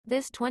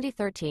This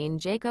 2013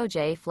 Jayco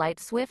Jay Flight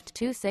Swift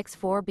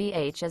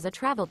 264BH is a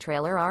travel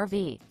trailer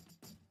RV.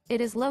 It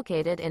is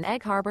located in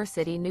Egg Harbor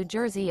City, New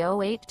Jersey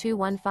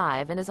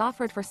 08215 and is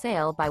offered for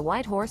sale by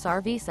Whitehorse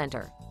RV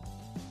Center.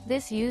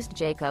 This used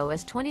Jayco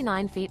is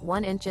 29 feet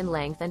 1 inch in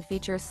length and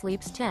features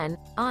sleeps 10,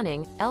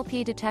 awning,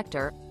 LP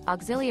detector,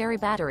 auxiliary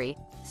battery,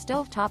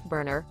 stovetop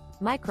burner,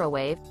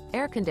 microwave,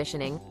 air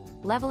conditioning,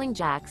 leveling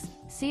jacks,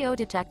 CO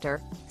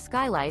detector,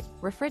 skylight,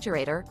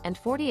 refrigerator, and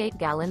 48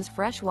 gallons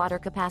fresh water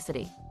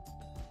capacity.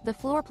 The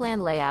floor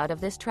plan layout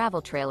of this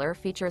travel trailer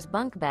features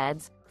bunk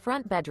beds,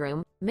 front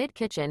bedroom,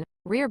 mid-kitchen,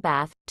 rear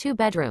bath, 2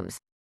 bedrooms.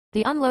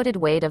 The unloaded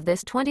weight of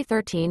this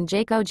 2013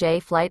 Jayco Jay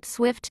Flight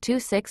Swift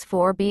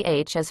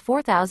 264BH is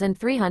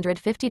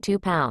 4,352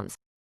 pounds.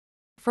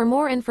 For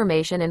more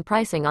information and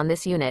pricing on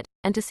this unit,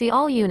 and to see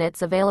all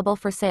units available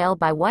for sale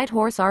by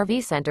Whitehorse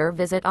RV Center,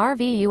 visit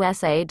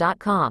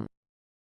RVUSA.com.